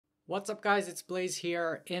What's up guys, it's Blaze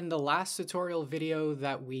here. In the last tutorial video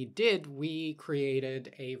that we did, we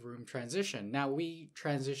created a room transition. Now we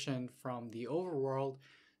transitioned from the overworld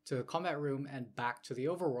to the combat room and back to the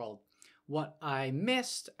overworld. What I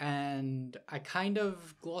missed, and I kind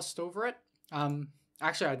of glossed over it,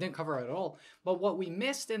 actually I didn't cover it at all, but what we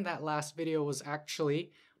missed in that last video was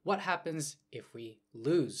actually what happens if we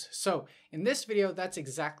lose. So in this video, that's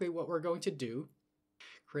exactly what we're going to do.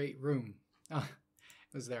 Create room.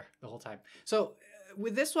 It was there the whole time. So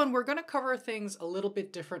with this one, we're going to cover things a little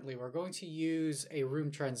bit differently. We're going to use a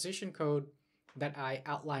room transition code that I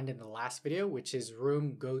outlined in the last video, which is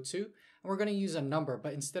room go to, and we're going to use a number,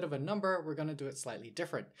 but instead of a number, we're going to do it slightly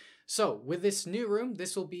different. So with this new room,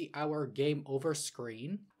 this will be our game over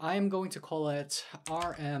screen. I am going to call it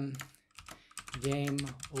RM game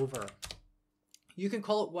over. You can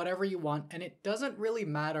call it whatever you want, and it doesn't really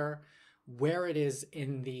matter where it is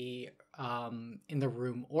in the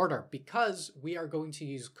room order, because we are going to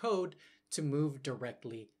use code to move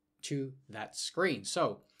directly to that screen.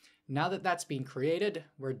 So now that that's been created,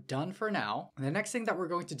 we're done for now. And the next thing that we're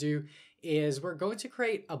going to do is we're going to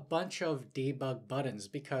create a bunch of debug buttons,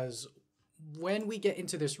 because when we get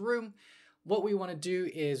into this room, what we want to do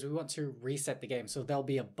is we want to reset the game. So there'll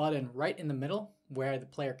be a button right in the middle where the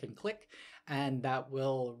player can click, and that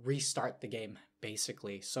will restart the game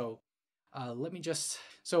basically. So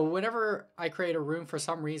so whenever I create a room, for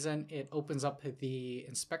some reason, it opens up the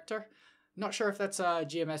inspector. Not sure if that's a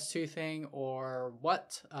GMS2 thing or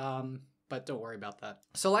what, but don't worry about that.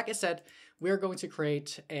 So like I said, we're going to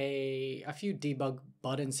create a few debug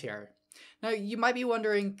buttons here. Now you might be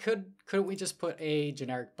wondering, couldn't we just put a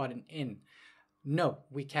generic button in? No,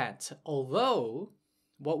 we can't. Although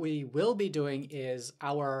what we will be doing is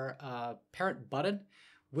our parent button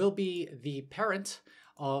will be the parent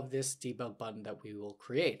of this debug button that we will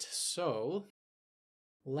create. So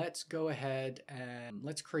let's go ahead and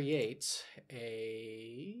let's create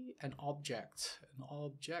an object,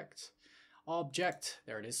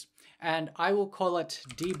 there it is. And I will call it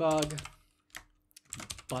debug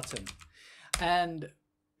button. And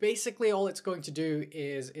basically all it's going to do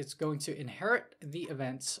is it's going to inherit the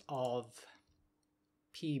events of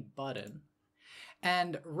pButton.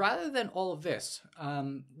 And rather than all of this,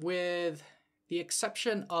 with the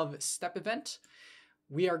exception of step event,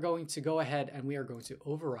 we are going to go ahead and we are going to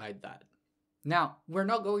override that. Now, we're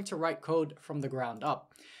not going to write code from the ground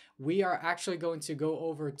up. We are actually going to go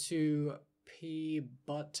over to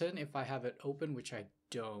pButton, if I have it open, which I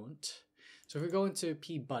don't. So if we go into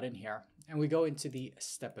pButton here and we go into the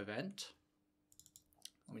step event,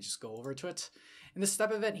 let me just go over to it. In the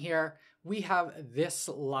step event here, we have this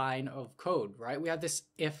line of code, right? We have this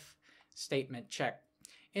if statement check.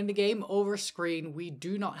 In the game over screen, we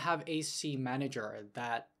do not have a cManager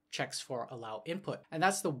that checks for allow input. And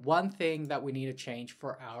that's the one thing that we need to change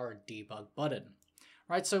for our debug button,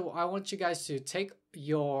 right? So I want you guys to take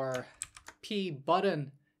your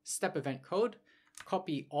pButton step event code,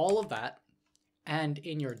 copy all of that, and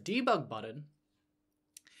in your debug button,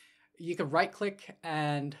 you can right click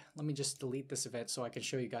and let me just delete this event so I can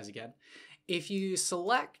show you guys again. If you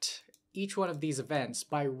select each one of these events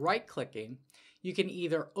by right clicking, you can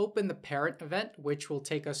either open the parent event, which will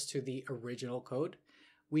take us to the original code.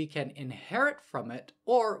 We can inherit from it,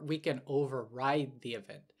 or we can override the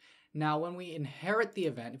event. Now, when we inherit the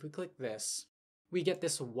event, if we click this, we get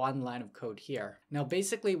this one line of code here. Now,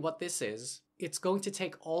 basically what this is, it's going to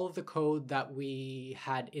take all of the code that we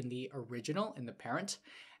had in the original, in the parent,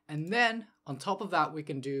 and then on top of that, we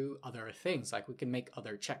can do other things, like we can make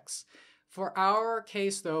other checks. For our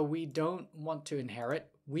case though, we don't want to inherit,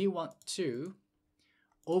 we want to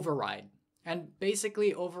override. And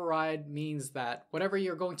basically override means that whatever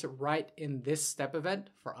you're going to write in this step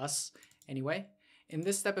event, for us anyway, in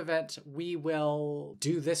this step event, we will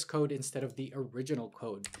do this code instead of the original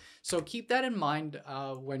code. So keep that in mind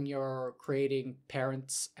when you're creating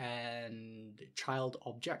parents and child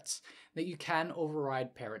objects, that you can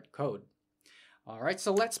override parent code. All right,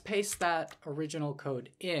 so let's paste that original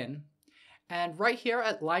code in. And right here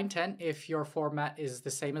at line 10, if your format is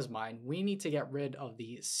the same as mine, we need to get rid of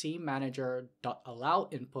the cManager.allow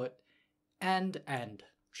input and end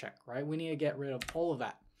check, right? We need to get rid of all of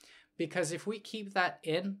that. Because if we keep that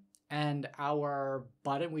in and our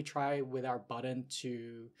button, we try with our button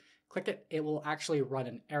to click it, it will actually run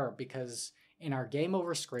an error, because in our game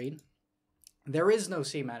over screen, there is no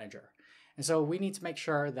cManager. And so we need to make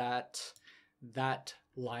sure that that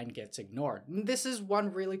line gets ignored. And this is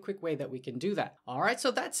one really quick way that we can do that. All right,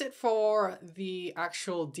 so that's it for the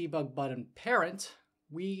actual debug button parent.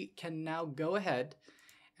 We can now go ahead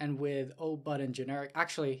and with button generic,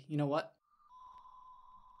 actually, you know what?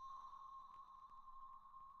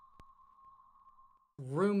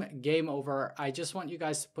 room game over, I just want you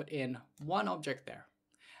guys to put in one object there.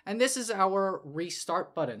 And this is our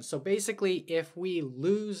restart button. So basically, if we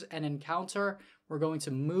lose an encounter, we're going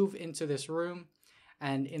to move into this room.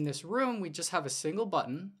 And in this room, we just have a single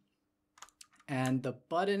button. And the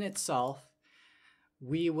button itself,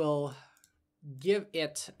 we will give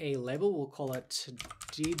it a label. We'll call it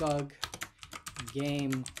debug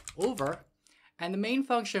game over. And the main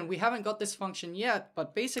function, we haven't got this function yet,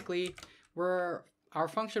 but basically our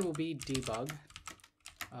function will be debug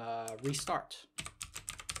restart.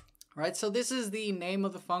 Right, so this is the name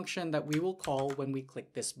of the function that we will call when we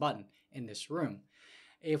click this button in this room.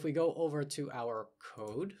 If we go over to our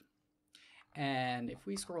code, and if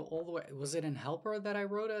we scroll all the way, was it in helper that I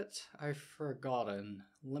wrote it? I've forgotten.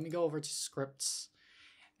 Let me go over to scripts,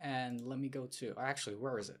 and let me go to, actually,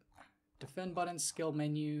 where is it? Defend button, skill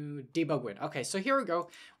menu, debug win. Okay, so here we go.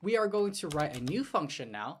 We are going to write a new function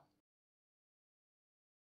now.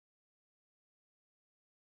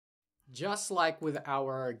 Just like with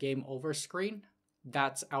our game over screen,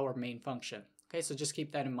 that's our main function. Okay, so just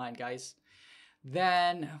keep that in mind, guys.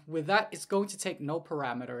 Then with that, it's going to take no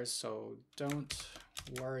parameters, so don't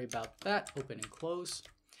worry about that. Open and close.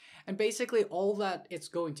 And basically all that it's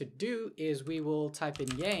going to do is we will type in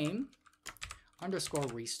game underscore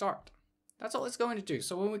restart. That's all it's going to do.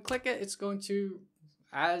 So when we click it, it's going to,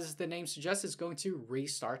 as the name suggests, it's going to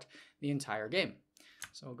restart the entire game.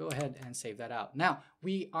 So go ahead and save that out. Now,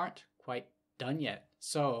 we aren't quite done yet.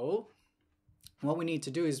 So what we need to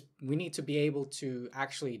do is we need to be able to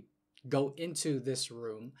actually go into this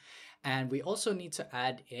room, and we also need to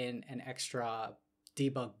add in an extra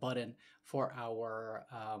debug button for our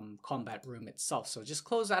combat room itself. So just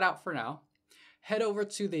close that out for now. Head over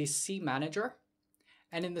to the cManager,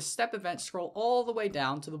 and in the step event, scroll all the way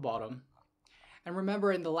down to the bottom. And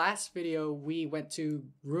remember, in the last video, we went to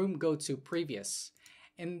room go to previous.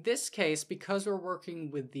 In this case, because we're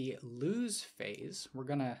working with the lose phase, we're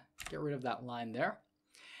gonna get rid of that line there.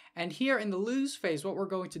 And here in the lose phase, what we're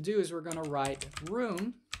going to do is we're gonna write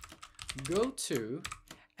room go to,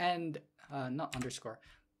 and not underscore,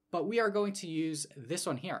 but we are going to use this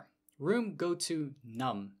one here, room go to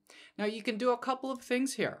num. Now you can do a couple of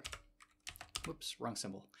things here. Whoops, wrong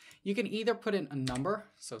symbol. You can either put in a number,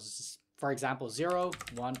 so for example, 0,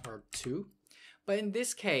 1, or 2. But in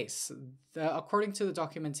this case, according to the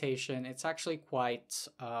documentation, it's actually quite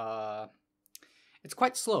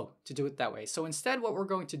slow to do it that way. So instead, what we're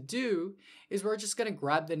going to do is we're just going to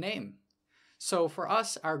grab the name. So for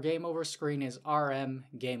us, our game over screen is RM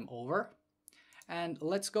game over. And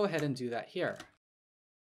let's go ahead and do that here.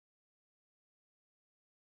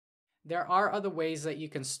 There are other ways that you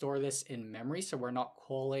can store this in memory, so we're not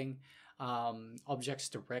calling objects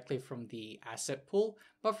directly from the asset pool.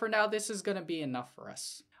 But for now, this is going to be enough for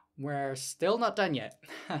us. We're still not done yet.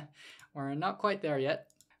 We're not quite there yet.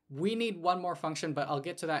 We need one more function, but I'll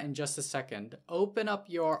get to that in just a second. Open up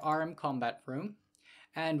your RM combat room,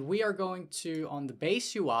 and we are going to, on the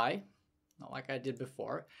base UI, not like I did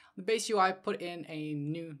before, the base UI, put in a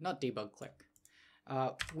new, not debug click.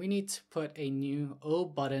 We need to put a new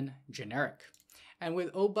pButton generic. And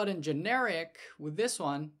with pButton generic, with this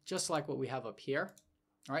one, just like what we have up here,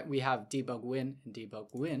 all right, we have debug win and debug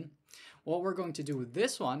win. What we're going to do with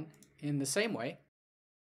this one in the same way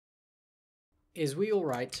is we will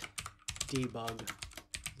write debug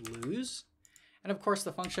lose. And of course,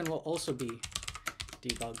 the function will also be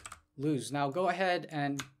debug lose. Now go ahead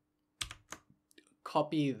and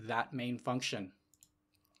copy that main function.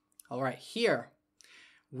 All right, here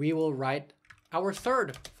we will write our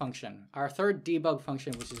third function, our third debug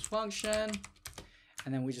function, which is function,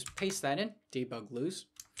 and then we just paste that in, debug lose.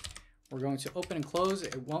 We're going to open and close.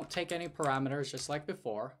 It won't take any parameters, just like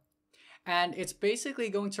before. And it's basically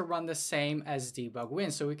going to run the same as debug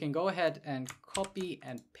win. So we can go ahead and copy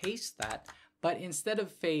and paste that. But instead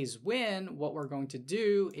of phase win, what we're going to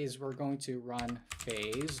do is we're going to run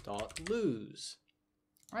phase.lose.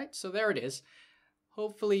 All right, so there it is.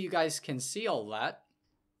 Hopefully you guys can see all that.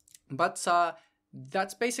 But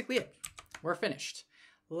that's basically it. We're finished.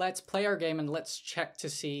 Let's play our game and let's check to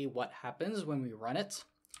see what happens when we run it.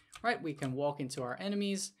 All right, we can walk into our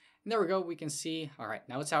enemies. And there we go, we can see, all right,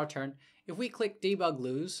 now it's our turn. If we click debug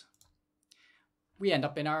lose, we end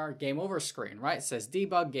up in our game over screen, right? It says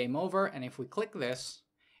debug game over. And if we click this,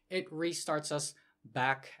 it restarts us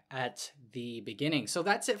back at the beginning. So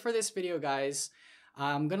that's it for this video, guys.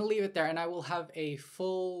 I'm going to leave it there, and I will have a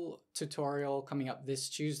full tutorial coming up this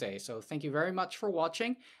Tuesday. So thank you very much for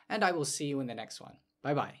watching, and I will see you in the next one.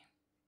 Bye-bye.